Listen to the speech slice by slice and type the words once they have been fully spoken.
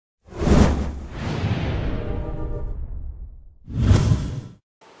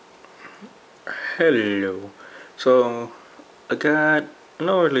Hello. So I got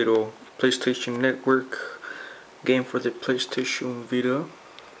another little PlayStation Network game for the PlayStation Vita.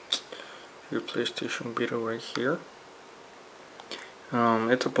 Your PlayStation Vita right here.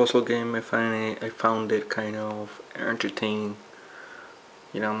 It's a puzzle game. I found it kind of entertaining.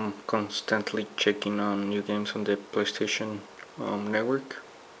 I'm constantly checking on new games on the PlayStation Network.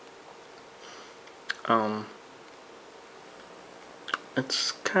 Um,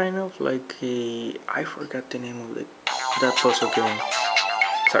 it's kind of like I forgot the name of that puzzle game.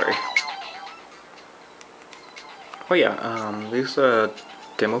 Sorry. Oh yeah, this is a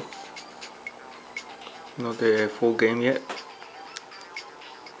demo, not the full game yet.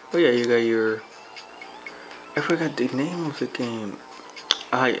 Oh yeah, you got your. I forgot the name of the game.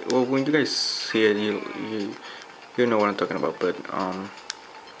 Well, when you guys see it, you know what I'm talking about. But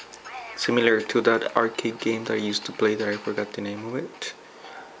similar to that arcade game that I used to play, that I forgot the name of it.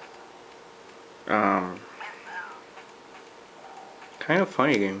 Um, Kind of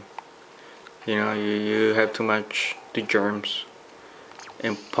funny game. You have to match the germs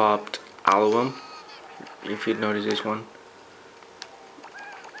and popped all of them. If you notice this one,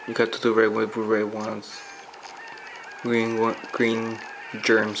 you got to do red with red ones, green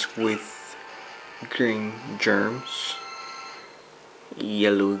germs with green germs,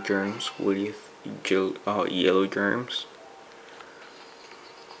 yellow germs with yellow germs.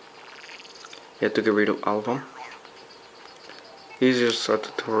 You have to get rid of all of them. This is just a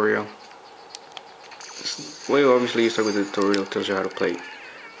tutorial. Well, obviously you start with the tutorial, tells you how to play.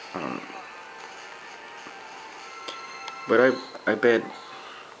 But I bet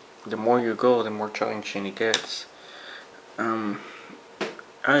the more you go, the more challenging it gets. I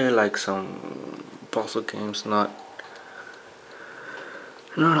like some puzzle games, not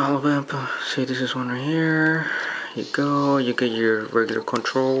all of them. But see, this is one right here. You go, you get your regular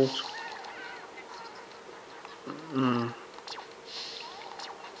controls.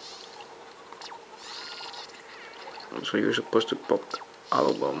 So you're supposed to pop all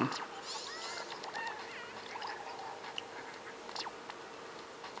of them.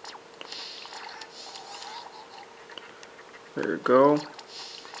 There you go.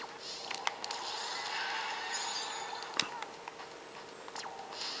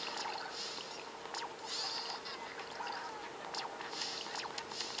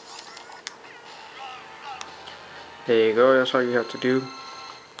 There you go, that's all you have to do.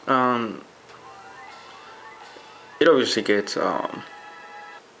 It obviously gets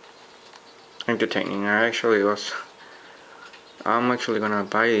entertaining. I'm actually gonna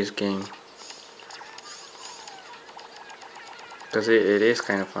buy this game because it is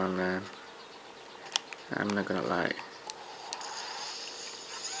kind of fun, man. I'm not gonna lie.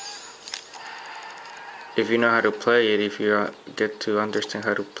 If you know how to play it, if you get to understand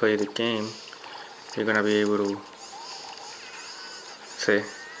how to play the game, you're gonna be able to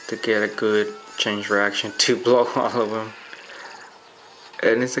get a good change reaction to block all of them.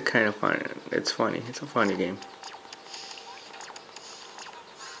 And it's a kind of fun. It's funny. It's a funny game.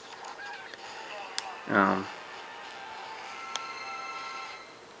 Um,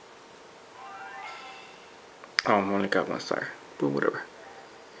 I only got 1 star, but whatever.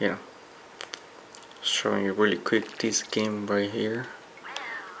 Showing you really quick this game right here,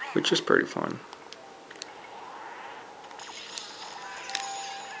 which is pretty fun.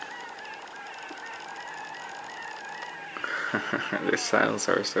 The sounds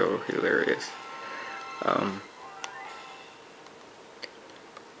are so hilarious. I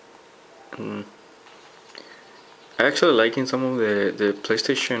actually liking some of the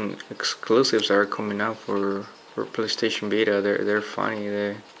PlayStation exclusives that are coming out for PlayStation Vita. They're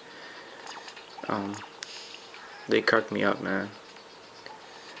funny. They crack me up, man.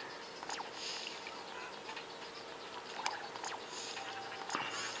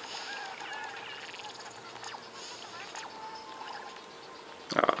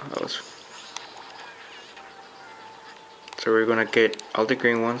 That was. So we're gonna get all the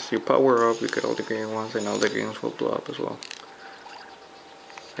green ones. You power up, you get all the green ones, and all the greens will blow up as well.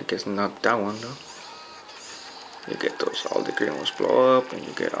 I guess not that one though. You get all the green ones blow up, and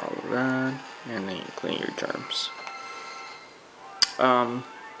you get all of that, and then you clean your germs. I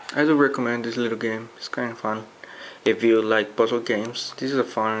do recommend this little game. It's kind of fun. If you like puzzle games, this is a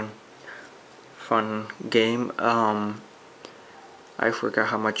fun game. I forgot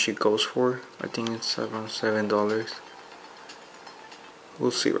how much it goes for. I think it's around $7.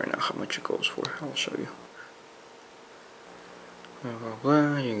 We'll see right now how much it goes for. I'll show you. Blah blah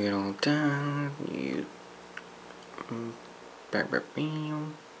blah. You get all that.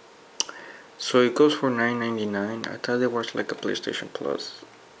 So it goes for $9.99. I thought there was like a PlayStation Plus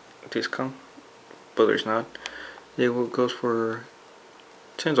discount but there's not. It goes for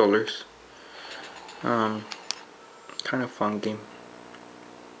 $10. Kind of fun game.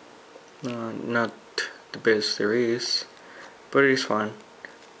 Not the best there is, but it is fun.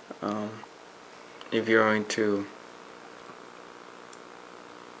 If you're into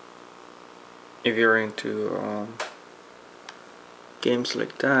games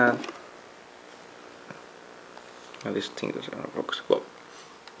like that. Oh, this thing doesn't want to focus. Well,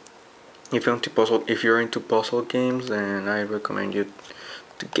 if you're into puzzle games, then I recommend you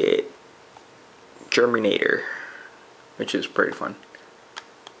to get Germinator, which is pretty fun.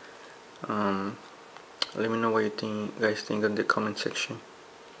 Let me know what you guys think in the comment section,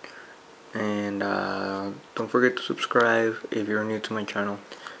 and don't forget to subscribe if you're new to my channel.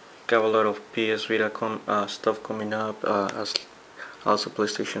 Got a lot of PS Vita stuff coming up, as also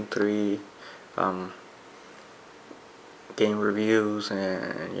PlayStation 3 game reviews,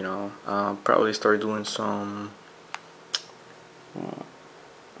 and probably start doing some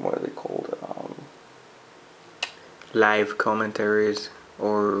what are they called, live commentaries,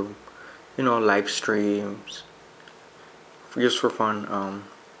 or live streams, just for fun.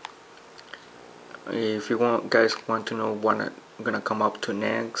 If you guys want to know what I'm gonna come up to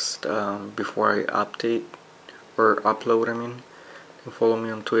next, before I update or upload, you can follow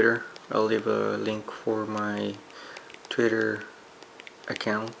me on Twitter. I'll leave a link for my Twitter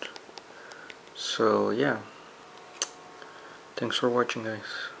account. So yeah, thanks for watching, guys.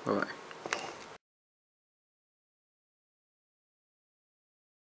 Bye bye.